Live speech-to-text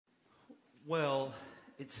Well,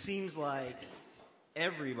 it seems like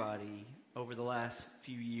everybody over the last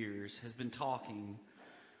few years has been talking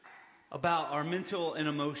about our mental and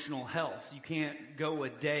emotional health. You can't go a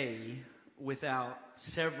day without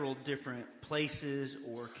several different places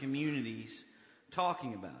or communities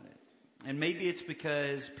talking about it. And maybe it's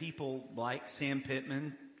because people like Sam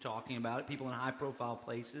Pittman talking about it, people in high-profile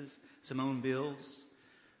places, Simone Biles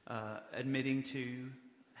admitting to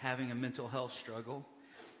having a mental health struggle.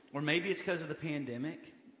 Or maybe it's because of the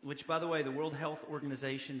pandemic, which, by the way, the World Health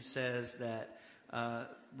Organization says that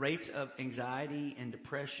rates of anxiety and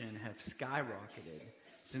depression have skyrocketed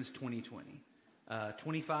since 2020.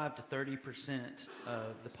 25 to 30%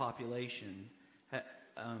 of the population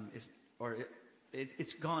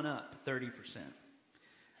it's gone up 30%.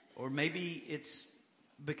 Or maybe it's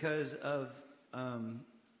because of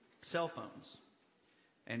cell phones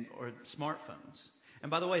or smartphones. And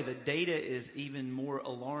by the way, the data is even more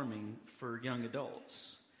alarming for young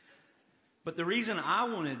adults. But the reason I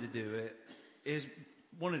wanted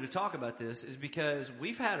to talk about this is because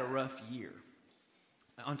we've had a rough year.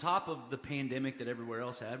 On top of the pandemic that everywhere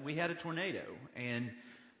else had, we had a tornado. And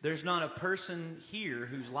there's not a person here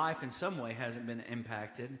whose life in some way hasn't been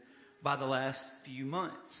impacted by the last few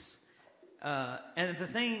months. And the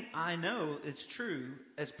thing I know, it's true,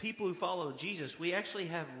 as people who follow Jesus, we actually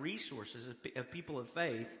have resources of people of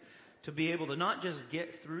faith to be able to not just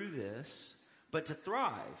get through this, but to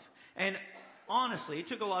thrive. And honestly, it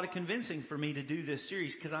took a lot of convincing for me to do this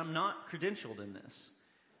series because I'm not credentialed in this.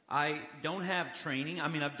 I don't have training. I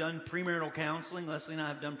mean, I've done premarital counseling. Leslie and I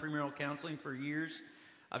have done premarital counseling for years.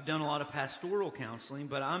 I've done a lot of pastoral counseling,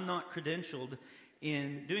 but I'm not credentialed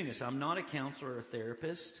in doing this. I'm not a counselor or a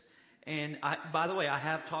therapist. And by the way, I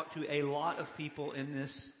have talked to a lot of people in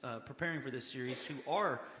this, preparing for this series who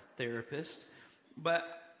are therapists, but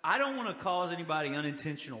I don't want to cause anybody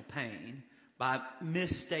unintentional pain by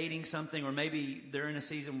misstating something, or maybe they're in a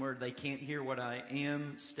season where they can't hear what I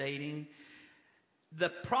am stating. The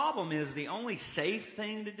problem is the only safe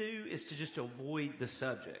thing to do is to just avoid the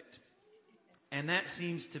subject. And that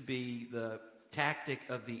seems to be the tactic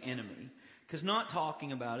of the enemy, because not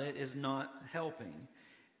talking about it is not helping.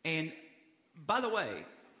 And by the way,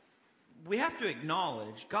 we have to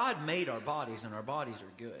acknowledge God made our bodies, and our bodies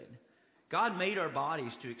are good. God made our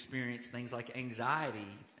bodies to experience things like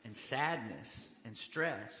anxiety and sadness and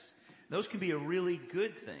stress. Those can be a really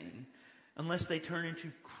good thing unless they turn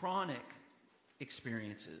into chronic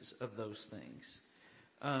experiences of those things.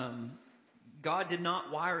 God did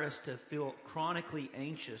not wire us to feel chronically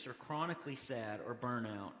anxious or chronically sad or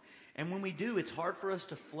burnout. And when we do, it's hard for us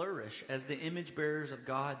to flourish as the image bearers of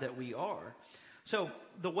God that we are. So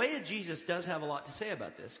the way of Jesus does have a lot to say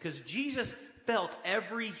about this, because Jesus felt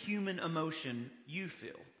every human emotion you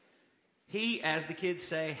feel. He, as the kids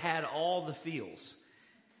say, had all the feels.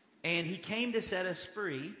 And he came to set us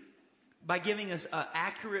free by giving us an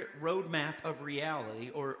accurate roadmap of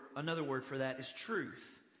reality, or another word for that is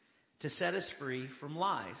truth, to set us free from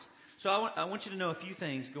lies. So I want you to know a few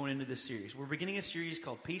things going into this series. We're beginning a series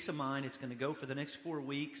called Peace of Mind. It's going to go for the next 4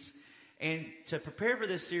 weeks. And to prepare for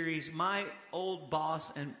this series, my old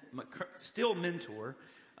boss and still mentor,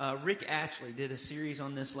 Rick Ashley, did a series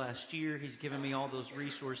on this last year. He's given me all those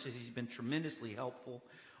resources. He's been tremendously helpful.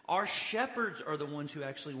 Our shepherds are the ones who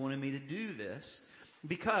actually wanted me to do this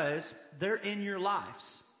because they're in your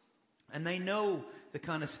lives. And they know the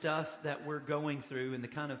kind of stuff that we're going through and the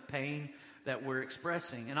kind of pain that we're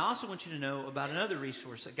expressing. And I also want you to know about another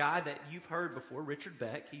resource, a guy that you've heard before, Richard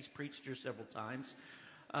Beck. He's preached here several times.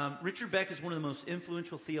 Richard Beck is one of the most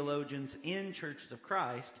influential theologians in Churches of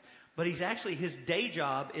Christ, but his day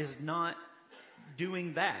job is not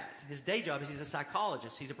doing that. His day job is he's a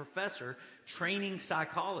psychologist. He's a professor, training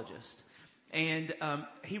psychologist. And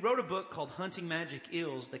he wrote a book called Hunting Magic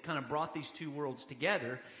Ills that kind of brought these two worlds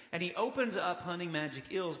together. And he opens up Hunting Magic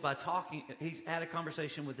Ills by he's had a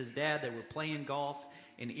conversation with his dad. They were playing golf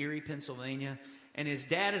in Erie, Pennsylvania. And his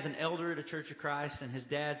dad is an elder at a Church of Christ. And his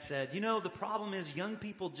dad said, the problem is young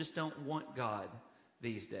people just don't want God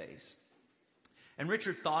these days. And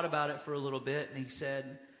Richard thought about it for a little bit. And he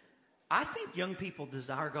said, I think young people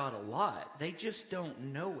desire God a lot. They just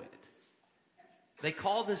don't know it. They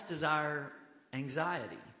call this desire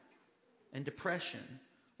anxiety and depression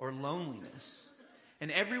or loneliness. And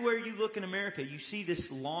everywhere you look in America, you see this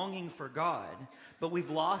longing for God, but we've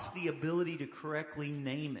lost the ability to correctly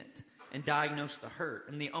name it and diagnose the hurt.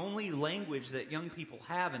 And the only language that young people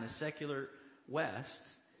have in a secular West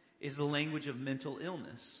is the language of mental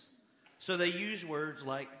illness. So they use words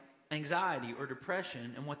like anxiety or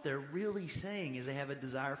depression, and what they're really saying is they have a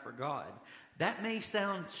desire for God. That may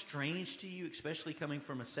sound strange to you, especially coming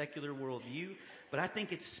from a secular worldview, but I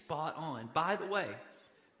think it's spot on. By the way,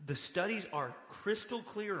 the studies are crystal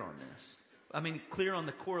clear on this. I mean, clear on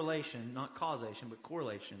the correlation, not causation, but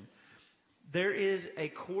correlation. There is a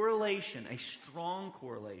correlation, a strong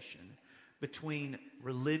correlation between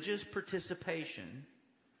religious participation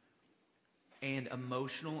and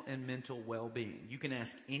emotional and mental well-being. You can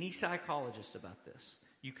ask any psychologist about this.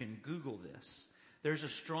 You can Google this. There's a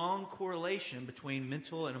strong correlation between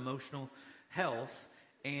mental and emotional health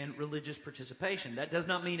and religious participation. That does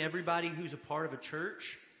not mean everybody who's a part of a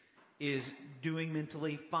church is doing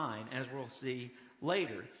mentally fine, as we'll see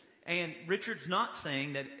later. And Richard's not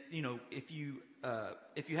saying that, if you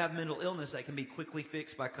have mental illness, that can be quickly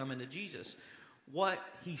fixed by coming to Jesus. What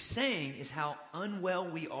he's saying is how unwell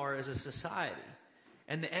we are as a society.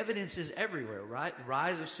 And the evidence is everywhere, right? The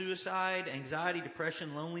rise of suicide, anxiety,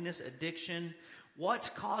 depression, loneliness, addiction. What's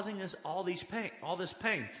causing us all this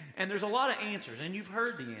pain? And there's a lot of answers, and you've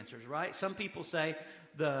heard the answers, right? Some people say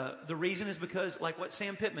the reason is because, like what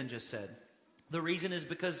Sam Pittman just said, the reason is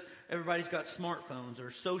because everybody's got smartphones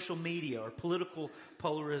or social media or political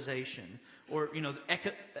polarization or,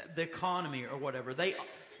 the economy or whatever. They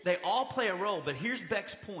all play a role, but here's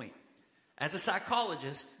Beck's point. As a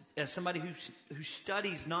psychologist, as somebody who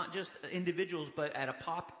studies not just individuals but at a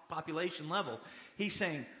population level, he's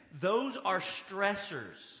saying those are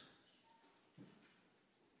stressors.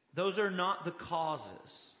 Those are not the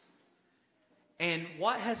causes. And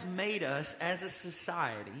what has made us as a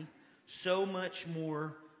society so much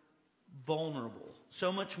more vulnerable,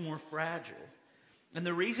 so much more fragile? And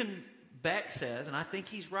the reason Beck says, and I think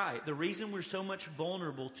he's right, the reason we're so much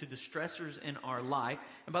vulnerable to the stressors in our life,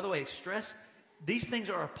 and by the way, stress, these things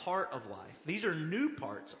are a part of life. These are new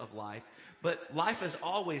parts of life, but life has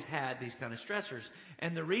always had these kind of stressors.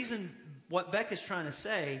 And the reason, what Beck is trying to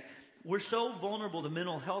say, we're so vulnerable to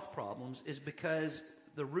mental health problems is because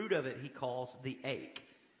the root of it he calls the ache.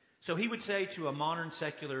 So he would say to a modern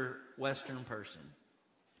secular Western person,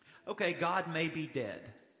 okay, God may be dead,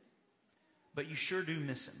 but you sure do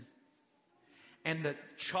miss him. And the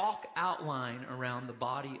chalk outline around the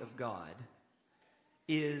body of God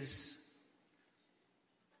is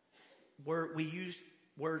where we use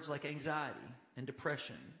words like anxiety and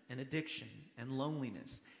depression and addiction and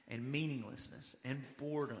loneliness and meaninglessness and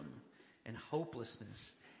boredom and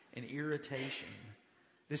hopelessness and irritation.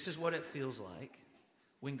 This is what it feels like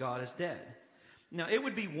when God is dead. Now, it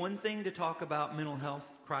would be one thing to talk about mental health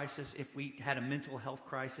crisis if we had a mental health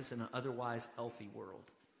crisis in an otherwise healthy world.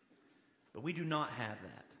 But we do not have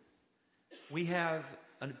that. We have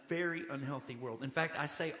a very unhealthy world. In fact, I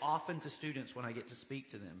say often to students when I get to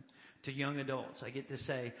speak to them, to young adults, I get to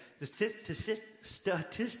say,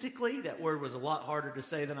 statistically, that word was a lot harder to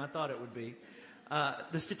say than I thought it would be.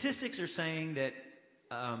 The statistics are saying that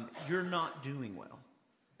you're not doing well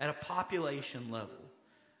at a population level.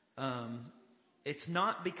 It's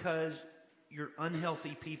not because you're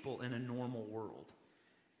unhealthy people in a normal world.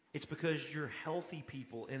 It's because you're healthy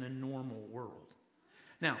people in a normal world.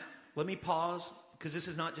 Now, let me pause, because this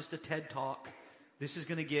is not just a TED Talk. This is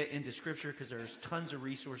going to get into Scripture, because there's tons of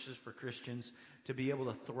resources for Christians to be able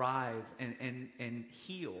to thrive and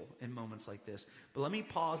heal in moments like this. But let me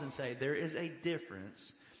pause and say there is a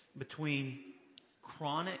difference between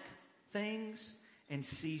chronic things and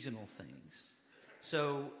seasonal things.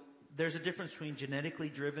 So there's a difference between genetically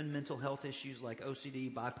driven mental health issues like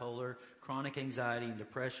OCD, bipolar, chronic anxiety and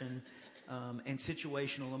depression, and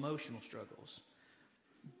situational emotional struggles.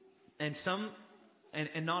 And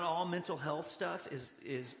not all mental health stuff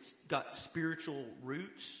is got spiritual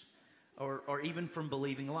roots or even from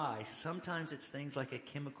believing lies. Sometimes it's things like a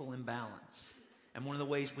chemical imbalance. And one of the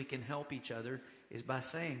ways we can help each other is by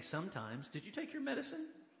saying sometimes, did you take your medicine?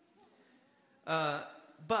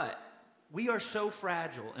 But we are so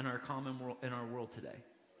fragile in our common world, in our world today.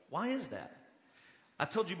 Why is that? I've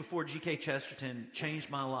told you before, G.K. Chesterton changed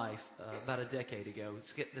my life about a decade ago.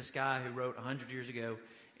 It's this guy who wrote 100 years ago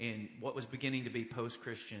in what was beginning to be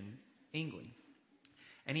post-Christian England.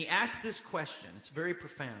 And he asked this question. It's very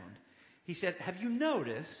profound. He said, have you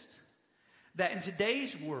noticed that in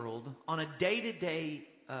today's world, on a day-to-day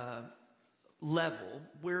level,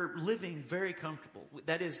 we're living very comfortable?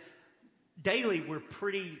 That is, daily we're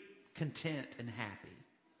pretty content and happy.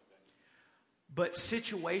 But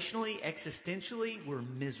situationally, existentially, we're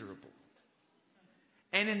miserable.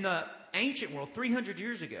 And in the ancient world, 300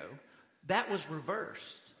 years ago, that was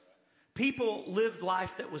reversed. People lived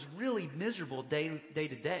life that was really miserable day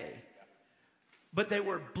to day. But they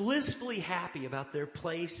were blissfully happy about their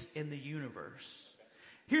place in the universe.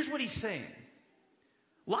 Here's what he's saying.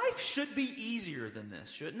 Life should be easier than this,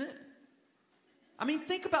 shouldn't it? I mean,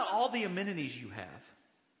 think about all the amenities you have.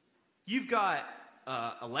 You've got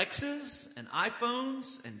Alexas and iPhones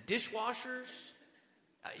and dishwashers.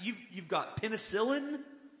 You've got penicillin.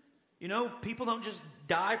 You know, people don't just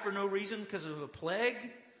die for no reason because of a plague.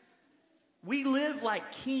 We live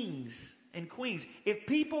like kings and queens. If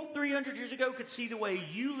people 300 years ago could see the way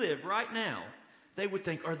you live right now, they would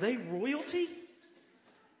think, are they royalty?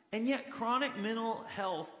 And yet chronic mental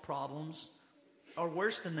health problems are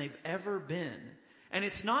worse than they've ever been. And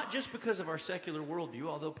it's not just because of our secular worldview,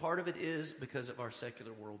 although part of it is because of our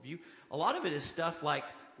secular worldview. A lot of it is stuff like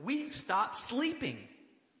we've stopped sleeping.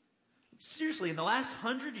 Seriously, in the last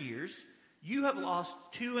 100 years, you have lost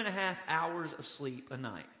 2.5 hours of sleep a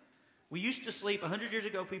night. We used to sleep, 100 years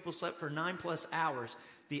ago, people slept for 9+ hours.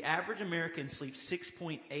 The average American sleeps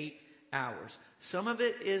 6.8 hours. Some of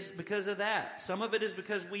it is because of that. Some of it is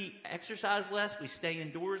because we exercise less, we stay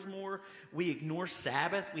indoors more, we ignore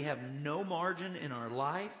Sabbath, we have no margin in our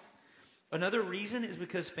life. Another reason is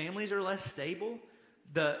because families are less stable.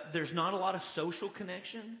 There's not a lot of social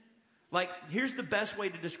connection. Like, here's the best way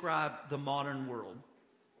to describe the modern world.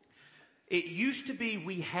 It used to be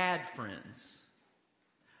we had friends.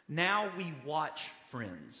 Now we watch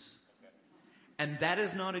friends. And that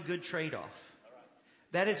is not a good trade-off.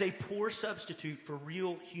 That is a poor substitute for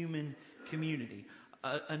real human community.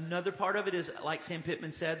 Another part of it is, like Sam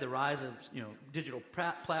Pittman said, the rise of digital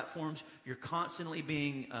platforms. You're constantly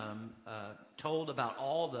being told about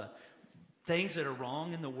all the things that are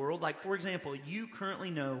wrong in the world. Like, for example, you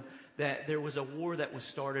currently know that there was a war that was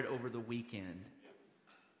started over the weekend.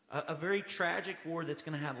 A very tragic war that's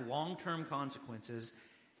going to have long-term consequences,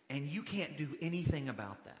 and you can't do anything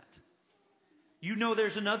about that. You know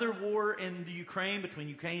there's another war in the Ukraine, between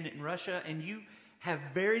Ukraine and Russia, and you have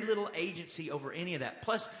very little agency over any of that.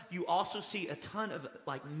 Plus, you also see a ton of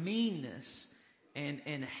meanness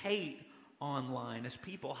and hate online as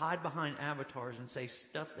people hide behind avatars and say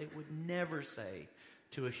stuff they would never say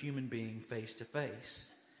to a human being face to face.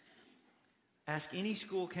 Ask any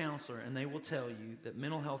school counselor and they will tell you that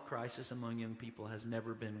mental health crisis among young people has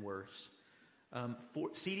never been worse.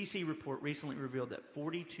 CDC report recently revealed that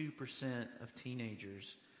 42% of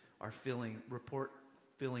teenagers are feeling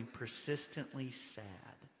persistently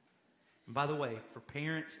sad. And by the way, for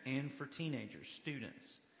parents and for teenagers,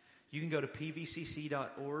 students, you can go to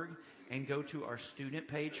pvcc.org and go to our student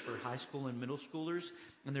page for high school and middle schoolers.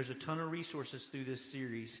 And there's a ton of resources through this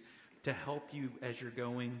series to help you as you're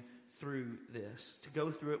going through this, to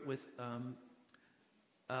go through it with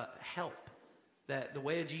help. That the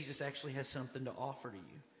way of Jesus actually has something to offer to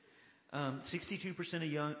you.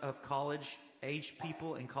 62% of college-aged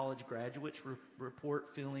people and college graduates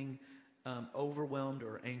report feeling overwhelmed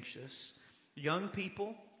or anxious. Young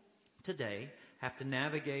people today have to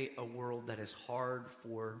navigate a world that is hard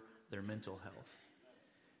for their mental health.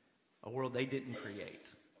 A world they didn't create.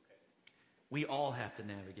 We all have to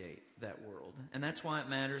navigate that world. And that's why it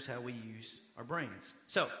matters how we use our brains.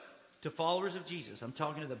 So, to followers of Jesus, I'm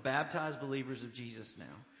talking to the baptized believers of Jesus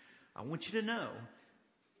now. I want you to know,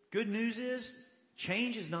 good news is,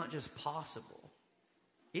 change is not just possible.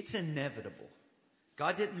 It's inevitable.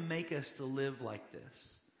 God didn't make us to live like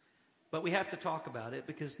this. But we have to talk about it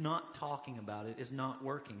because not talking about it is not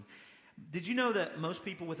working. Did you know that most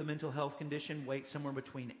people with a mental health condition wait somewhere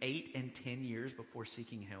between 8 and 10 years before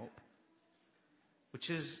seeking help? Which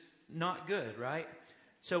is not good, right?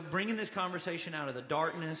 So bringing this conversation out of the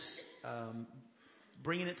darkness,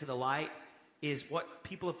 bringing it to the light is what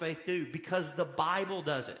people of faith do because the Bible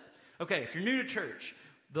does it. Okay, if you're new to church,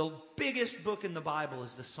 the biggest book in the Bible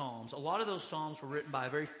is the Psalms. A lot of those Psalms were written by a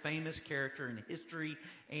very famous character in history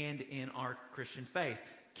and in our Christian faith,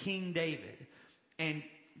 King David. And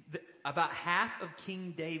about half of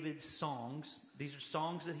King David's songs, these are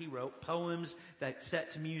songs that he wrote, poems that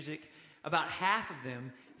set to music, about half of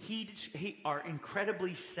them he are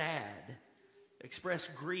incredibly sad, express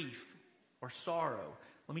grief or sorrow.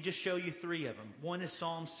 Let me just show you 3 of them. One is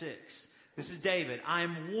Psalm 6. This is David. I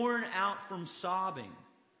am worn out from sobbing.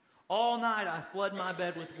 All night I flood my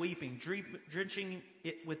bed with weeping, drenching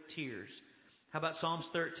it with tears. How about Psalms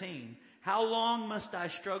 13? How long must I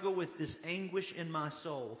struggle with this anguish in my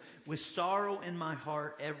soul, with sorrow in my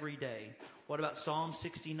heart every day? What about Psalm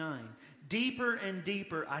 69? Deeper and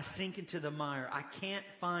deeper I sink into the mire. I can't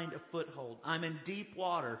find a foothold. I'm in deep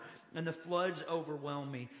water and the floods overwhelm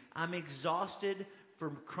me. I'm exhausted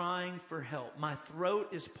from crying for help. My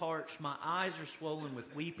throat is parched. My eyes are swollen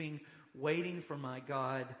with weeping, waiting for my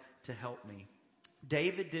God to help me.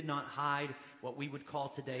 David did not hide what we would call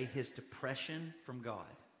today his depression from God.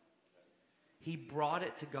 He brought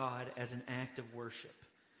it to God as an act of worship.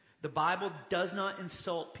 The Bible does not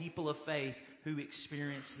insult people of faith who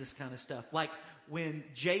experience this kind of stuff. Like when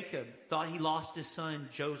Jacob thought he lost his son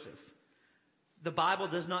Joseph. The Bible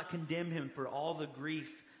does not condemn him for all the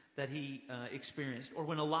grief that he experienced. Or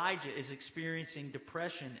when Elijah is experiencing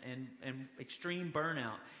depression and extreme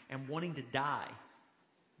burnout and wanting to die.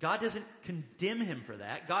 God doesn't condemn him for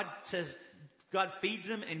that. God says, God feeds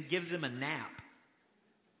him and gives him a nap.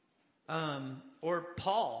 Or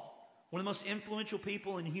Paul, one of the most influential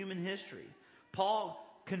people in human history. Paul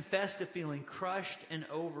confessed to feeling crushed and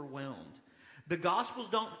overwhelmed. The Gospels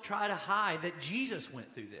don't try to hide that Jesus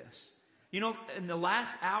went through this. You know, in the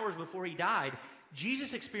last hours before he died,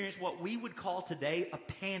 Jesus experienced what we would call today a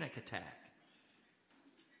panic attack.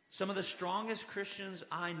 Some of the strongest Christians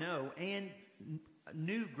I know and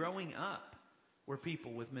knew growing up were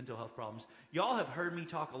people with mental health problems. Y'all have heard me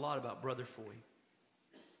talk a lot about Brother Foy,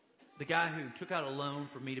 the guy who took out a loan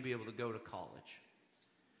for me to be able to go to college.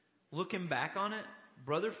 Looking back on it,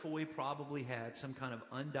 Brother Foy probably had some kind of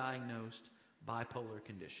undiagnosed bipolar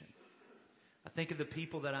condition. I think of the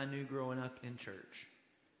people that I knew growing up in church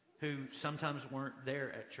who sometimes weren't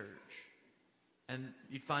there at church. And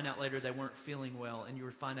you'd find out later they weren't feeling well, and you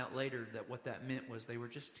would find out later that what that meant was they were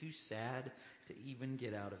just too sad to even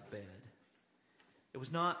get out of bed. It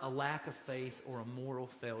was not a lack of faith or a moral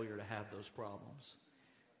failure to have those problems.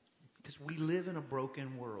 Because we live in a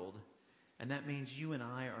broken world, and that means you and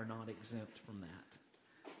I are not exempt from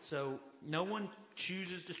that. So no one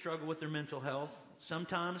chooses to struggle with their mental health.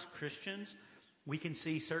 Sometimes Christians, we can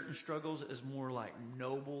see certain struggles as more like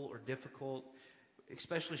noble or difficult,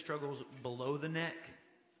 especially struggles below the neck.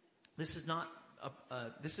 This is not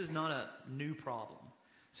a new problem.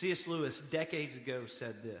 C.S. Lewis decades ago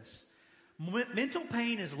said this: mental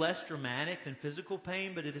pain is less dramatic than physical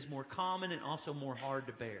pain, but it is more common and also more hard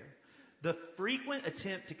to bear. The frequent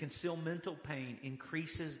attempt to conceal mental pain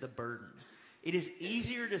increases the burden. It is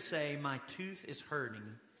easier to say my tooth is hurting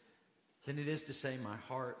than it is to say my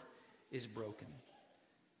heart is broken.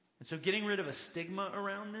 And so getting rid of a stigma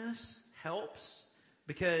around this helps,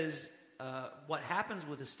 because what happens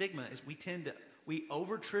with a stigma is we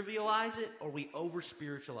over-trivialize it or we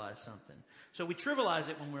over-spiritualize something. So we trivialize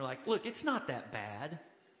it when we're like, look, it's not that bad.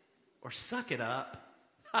 Or suck it up.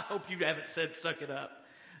 I hope you haven't said suck it up.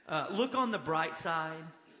 Look on the bright side.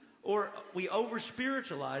 Or we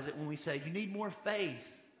over-spiritualize it when we say you need more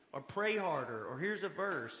faith or pray harder or here's a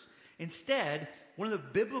verse. Instead, one of the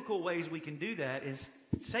biblical ways we can do that is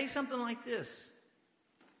say something like this: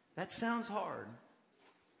 that sounds hard.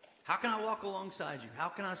 How can I walk alongside you? How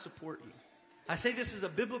can I support you? I say this is a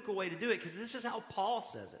biblical way to do it because this is how Paul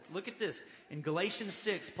says it. Look at this. In Galatians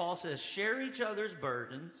 6, Paul says, share each other's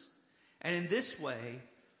burdens, and in this way,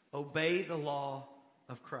 obey the law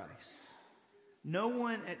of Christ. No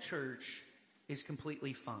one at church is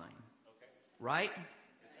completely fine. Right?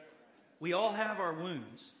 We all have our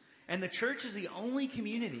wounds. And the church is the only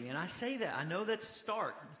community, and I say that, I know that's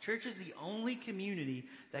stark. The church is the only community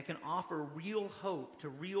that can offer real hope to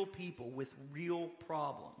real people with real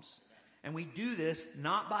problems. And we do this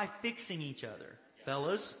not by fixing each other,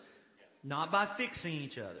 fellas, not by fixing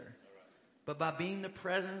each other, but by being the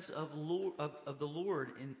presence of the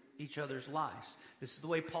Lord in each other's lives. This is the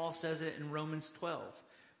way Paul says it in Romans 12.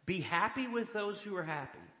 Be happy with those who are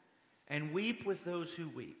happy, and weep with those who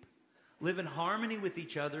weep. Live in harmony with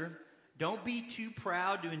each other. Don't be too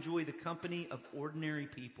proud to enjoy the company of ordinary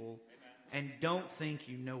people. Amen. And don't think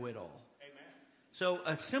you know it all. Amen. So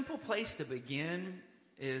a simple place to begin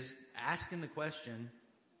is asking the question,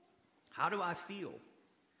 how do I feel?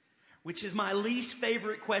 Which is my least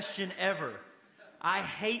favorite question ever. I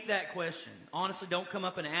hate that question. Honestly, don't come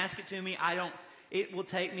up and ask it to me. It will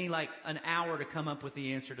take me like an hour to come up with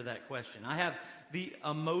the answer to that question. I have the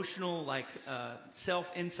emotional,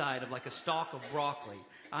 self-insight of like a stalk of broccoli.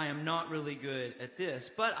 I am not really good at this,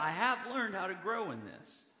 but I have learned how to grow in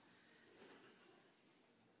this.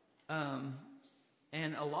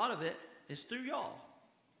 And a lot of it is through y'all.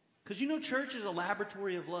 Because church is a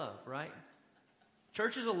laboratory of love, right?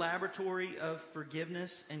 Church is a laboratory of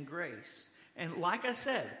forgiveness and grace. And like I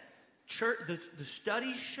said, the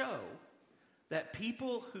studies show that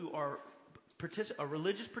people who are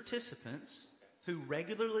religious participants who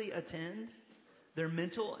regularly attend, their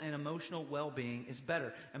mental and emotional well-being is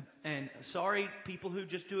better. And sorry, people who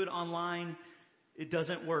just do it online, it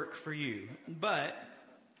doesn't work for you. But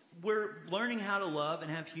we're learning how to love and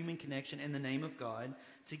have human connection in the name of God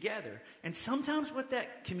together. And sometimes what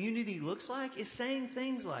that community looks like is saying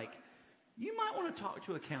things like, you might want to talk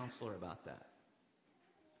to a counselor about that.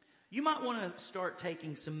 You might want to start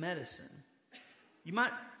taking some medicine. You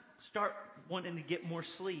might start wanting to get more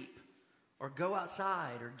sleep, or go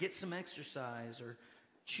outside, or get some exercise, or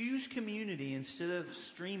choose community instead of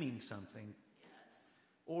streaming something.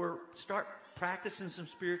 Or start practicing some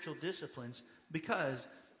spiritual disciplines, because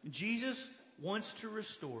Jesus wants to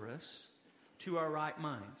restore us to our right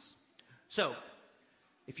minds. So,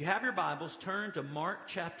 if you have your Bibles, turn to Mark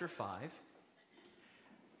chapter 5.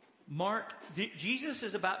 Jesus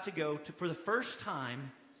is about to go for the first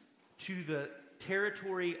time to the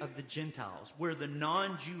territory of the Gentiles, where the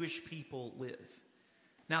non-Jewish people live.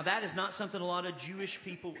 Now, that is not something a lot of Jewish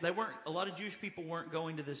people weren't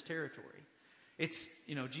going to this territory. It's,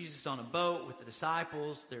 Jesus is on a boat with the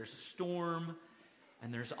disciples, there's a storm,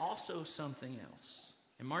 and there's also something else.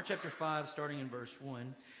 In Mark chapter 5, starting in verse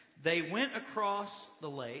 1, they went across the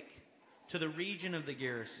lake to the region of the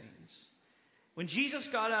Gerasenes. When Jesus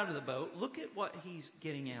got out of the boat, look at what he's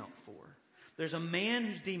getting out for. There's a man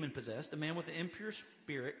who's demon-possessed, a man with an impure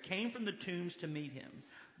spirit, came from the tombs to meet him.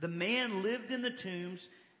 The man lived in the tombs,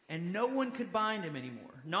 and no one could bind him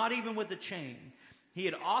anymore, not even with a chain. He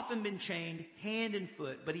had often been chained hand and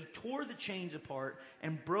foot, but he tore the chains apart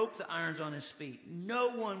and broke the irons on his feet.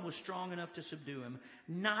 No one was strong enough to subdue him.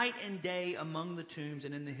 Night and day among the tombs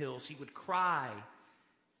and in the hills, he would cry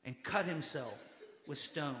and cut himself with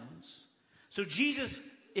stones. So Jesus,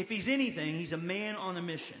 if he's anything, he's a man on a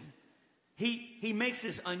mission. He makes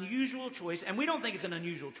this unusual choice, and we don't think it's an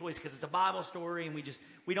unusual choice because it's a Bible story, and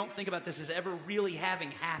we don't think about this as ever really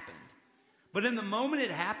having happened. But in the moment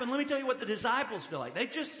it happened, let me tell you what the disciples feel like.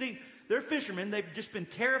 They're fishermen. They've just been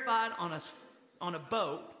terrified on a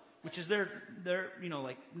boat, which is their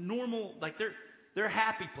normal, their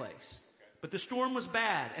happy place. But the storm was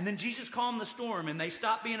bad. And then Jesus calmed the storm, and they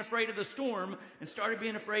stopped being afraid of the storm and started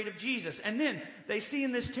being afraid of Jesus. And then they see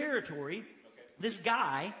in this territory, this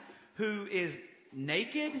guy who is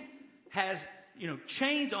naked, has,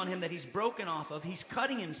 chains on him that he's broken off of. He's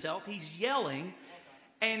cutting himself. He's yelling.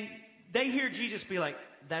 And they hear Jesus be like,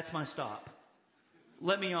 that's my stop.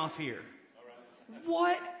 Let me off here.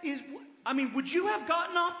 Right. Would you have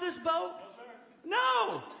gotten off this boat?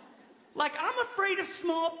 No. I'm afraid of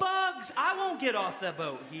small bugs. I won't get off the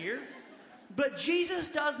boat here. But Jesus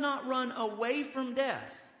does not run away from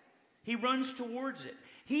death. He runs towards it.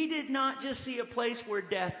 He did not just see a place where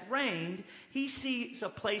death reigned. He sees a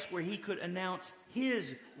place where he could announce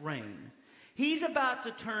his reign. He's about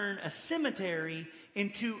to turn a cemetery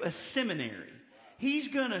into a seminary. He's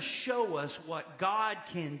going to show us what God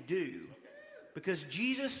can do. Because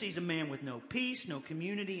Jesus sees a man with no peace, no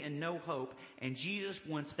community, and no hope. And Jesus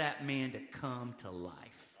wants that man to come to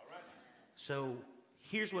life. So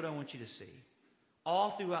here's what I want you to see.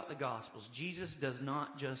 All throughout the Gospels, Jesus does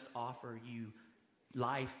not just offer you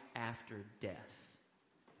life after death.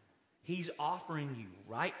 He's offering you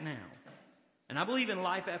right now. And I believe in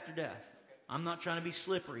life after death. I'm not trying to be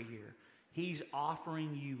slippery here. He's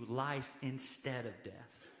offering you life instead of death.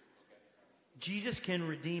 Jesus can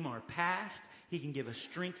redeem our past. He can give us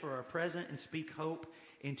strength for our present and speak hope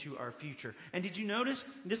into our future. And did you notice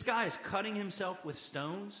this guy is cutting himself with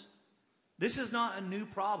stones? This is not a new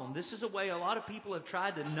problem. This is a way a lot of people have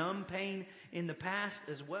tried to numb pain in the past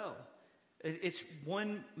as well. It's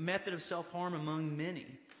one method of self-harm among many.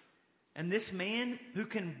 And this man who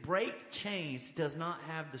can break chains does not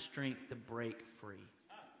have the strength to break free.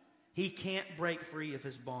 He can't break free of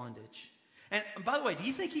his bondage. And by the way, do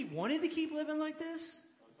you think he wanted to keep living like this?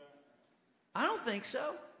 I don't think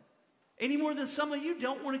so. Any more than some of you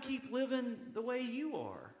don't want to keep living the way you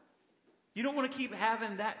are. You don't want to keep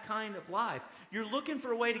having that kind of life. You're looking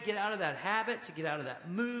for a way to get out of that habit, to get out of that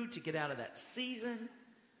mood, to get out of that season.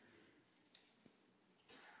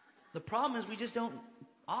 The problem is we just don't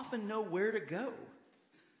often know where to go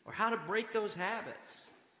or how to break those habits.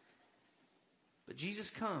 But Jesus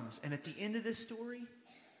comes, and at the end of this story,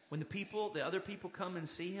 when the other people come and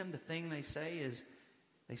see him, the thing they say is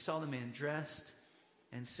they saw the man dressed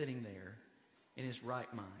and sitting there in his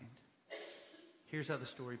right mind. Here's how the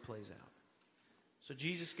story plays out. So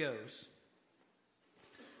Jesus goes,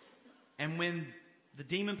 and when the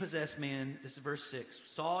demon-possessed man, this is verse 6,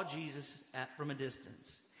 saw Jesus from a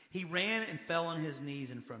distance, he ran and fell on his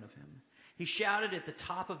knees in front of him. He shouted at the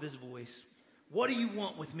top of his voice, "What do you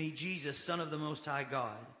want with me, Jesus, Son of the Most High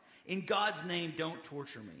God? In God's name, don't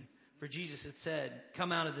torture me." For Jesus had said,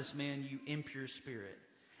 "Come out of this man, you impure spirit."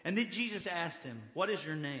 And then Jesus asked him, "What is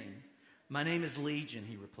your name?" "My name is Legion,"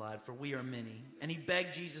 he replied, "for we are many." And he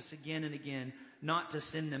begged Jesus again and again not to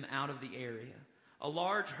send them out of the area. A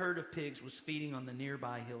large herd of pigs was feeding on the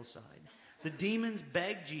nearby hillside. The demons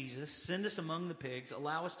begged Jesus, "Send us among the pigs,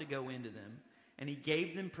 allow us to go into them." And he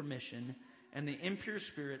gave them permission, and the impure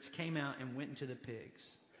spirits came out and went into the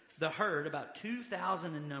pigs. The herd, about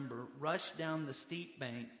 2,000 in number, rushed down the steep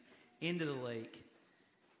bank into the lake,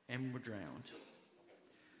 and were drowned.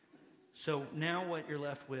 So now what you're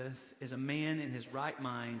left with is a man in his right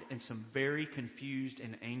mind and some very confused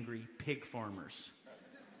and angry pig farmers.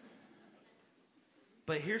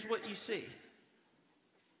 But here's what you see.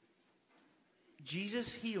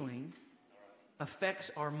 Jesus' healing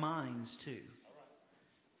affects our minds too.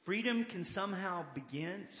 Freedom can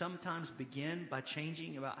sometimes begin by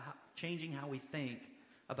changing how we think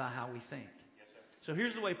about how we think. So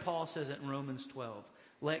here's the way Paul says it in Romans 12.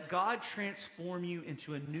 Let God transform you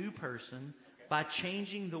into a new person by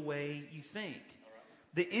changing the way you think.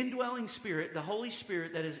 The indwelling Spirit, the Holy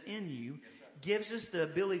Spirit that is in you, gives us the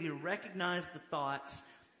ability to recognize the thoughts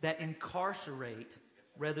that incarcerate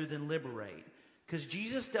rather than liberate. Because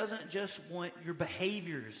Jesus doesn't just want your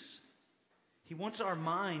behaviors. He wants our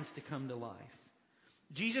minds to come to life.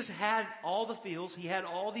 Jesus had all the feels. He had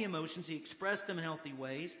all the emotions. He expressed them in healthy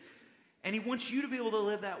ways. And he wants you to be able to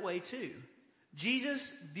live that way too.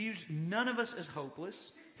 Jesus views none of us as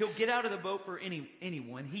hopeless. He'll get out of the boat for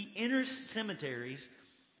anyone. He enters cemeteries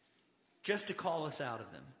just to call us out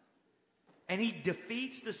of them. And he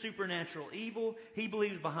defeats the supernatural evil. He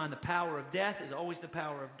believes behind the power of death is always the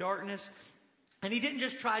power of darkness. And he didn't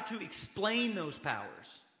just try to explain those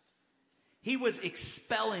powers. He was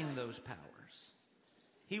expelling those powers.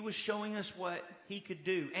 He was showing us what he could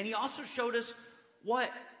do. And he also showed us what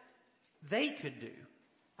they could do.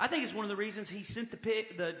 I think it's one of the reasons he sent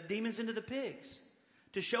the demons into the pigs,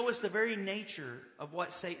 to show us the very nature of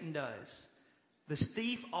what Satan does. The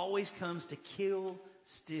thief always comes to kill,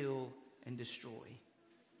 steal, and destroy.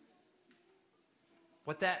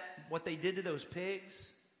 What they did to those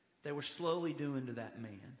pigs, they were slowly doing to that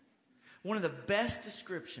man. One of the best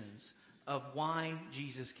descriptions of why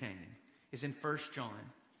Jesus came is in 1 John.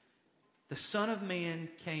 The Son of Man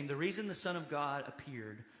came. The reason the Son of God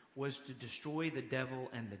appeared was to destroy the devil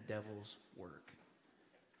and the devil's work.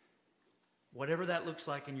 Whatever that looks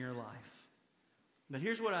like in your life. But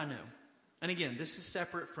here's what I know. And again, this is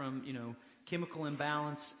separate from, chemical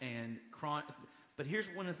imbalance and chronic. But here's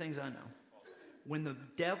one of the things I know. When the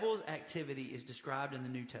devil's activity is described in the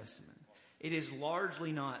New Testament, it is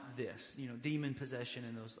largely not this, demon possession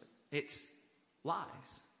and those. It's lies.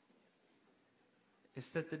 It's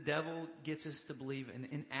that the devil gets us to believe an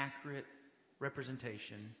inaccurate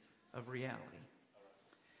representation of reality.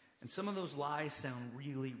 And some of those lies sound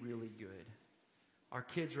really, really good. Our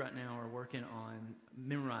kids right now are working on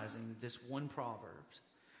memorizing this one proverb.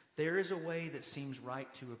 There is a way that seems right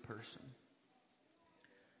to a person,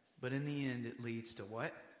 but in the end it leads to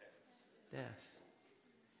what? Death.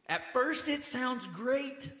 At first it sounds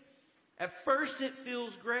great. At first it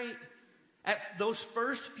feels great. At those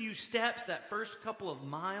first few steps, that first couple of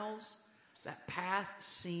miles, that path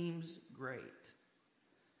seems great.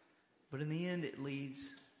 But in the end, it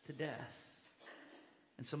leads to death.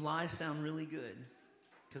 And some lies sound really good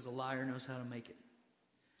because the liar knows how to make it.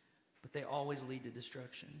 But they always lead to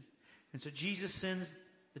destruction. And so Jesus sends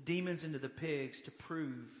the demons into the pigs to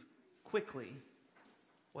prove quickly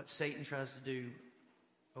what Satan tries to do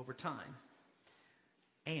over time.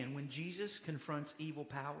 And when Jesus confronts evil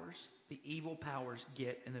powers, the evil powers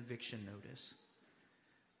get an eviction notice.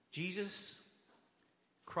 Jesus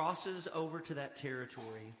crosses over to that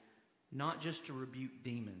territory not just to rebuke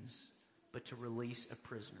demons, but to release a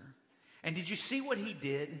prisoner. And did you see what he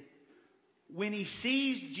did? When he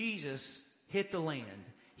sees Jesus hit the land,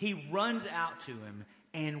 he runs out to him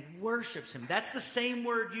and worships him. That's the same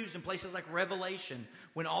word used in places like Revelation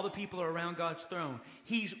when all the people are around God's throne.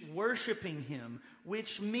 He's worshiping him,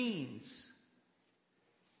 which means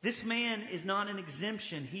this man is not an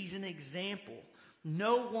exemption. He's an example.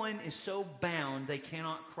 No one is so bound they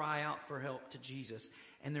cannot cry out for help to Jesus.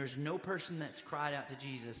 And there's no person that's cried out to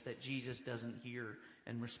Jesus that Jesus doesn't hear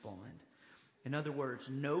and respond. In other words,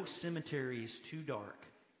 no cemetery is too dark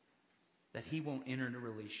that he won't enter to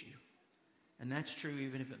release you. And that's true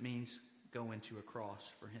even if it means going to a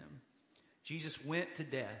cross for him. Jesus went to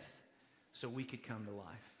death so we could come to life.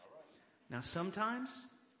 Now sometimes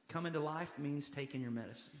coming to life means taking your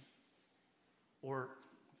medicine or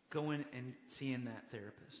going and seeing that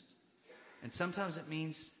therapist. And sometimes it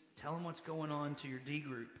means telling what's going on to your D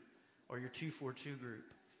group or your 242 group,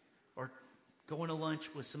 or going to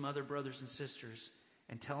lunch with some other brothers and sisters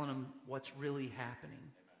and telling them what's really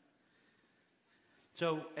happening.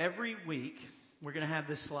 So every week we're going to have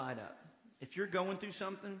this slide up. If you're going through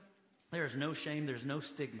something, there is no shame, there's no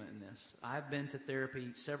stigma in this. I've been to therapy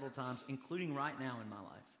several times, including right now in my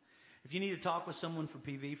life. If you need to talk with someone for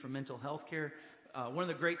PV, for mental health care, one of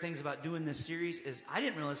the great things about doing this series is I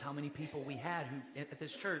didn't realize how many people we had at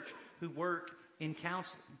this church who work in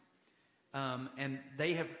counseling. And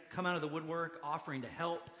they have come out of the woodwork offering to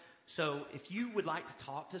help. So if you would like to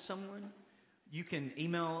talk to someone, you can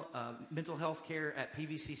email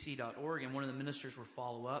mentalhealthcare@pvcc.org, and one of the ministers will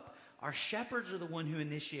follow up. Our shepherds are the one who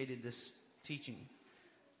initiated this teaching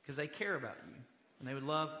because they care about you. And they would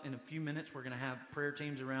love, in a few minutes, we're going to have prayer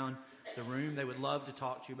teams around the room. They would love to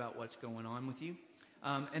talk to you about what's going on with you.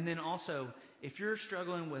 And then also, if you're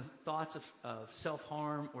struggling with thoughts of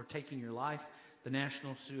self-harm or taking your life, the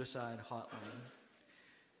National Suicide Hotline.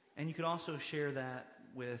 And you could also share that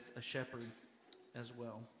with a shepherd as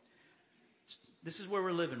well. This is where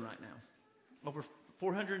we're living right now. Over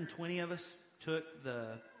 420 of us took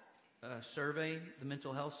the survey, the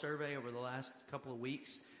mental health survey, over the last couple of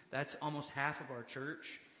weeks. That's almost half of our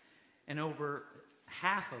church. And over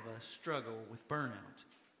half of us struggle with burnout.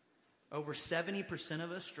 Over 70%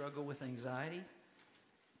 of us struggle with anxiety.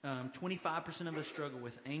 25% of us struggle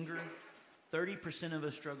with anger. 30% of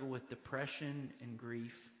us struggle with depression and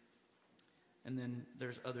grief. And then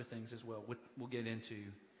there's other things as well we'll get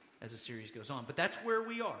into as the series goes on. But that's where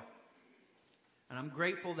we are. And I'm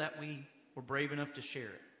grateful that we were brave enough to share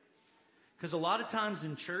it. Because a lot of times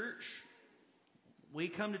in church, we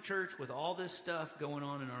come to church with all this stuff going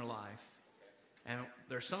on in our life. And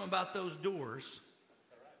there's something about those doors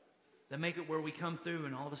that make it where we come through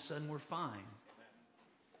and all of a sudden we're fine.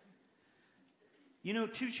 You know,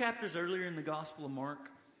 2 chapters earlier in the Gospel of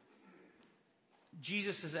Mark,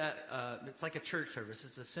 Jesus is at, it's like a church service.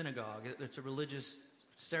 It's a synagogue. It's a religious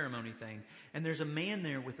ceremony thing. And there's a man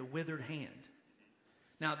there with a withered hand.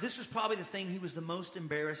 Now, this was probably the thing he was the most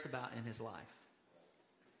embarrassed about in his life.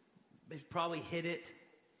 He probably hid it.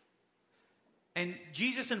 And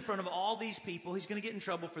Jesus, in front of all these people, he's going to get in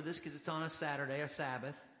trouble for this because it's on a Saturday, a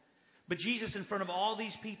Sabbath. But Jesus, in front of all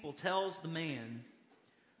these people, tells the man,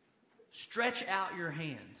 stretch out your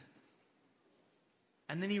hand.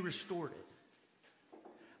 And then he restored it.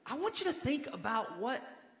 I want you to think about what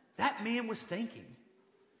that man was thinking.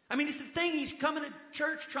 I mean, it's the thing he's coming to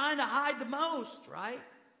church trying to hide the most, right?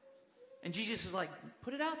 And Jesus is like,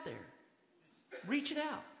 put it out there. Reach it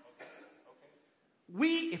out.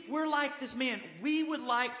 If we're like this man, we would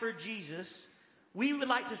like to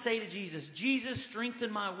say to Jesus, Jesus,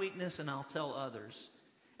 strengthen my weakness and I'll tell others.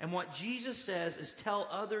 And what Jesus says is, tell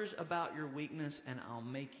others about your weakness and I'll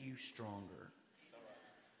make you stronger.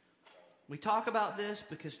 We talk about this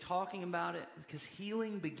because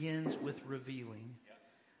healing begins with revealing.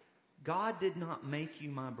 God did not make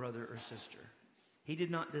you my brother or sister. He did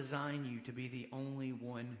not design you to be the only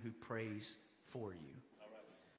one who prays for you.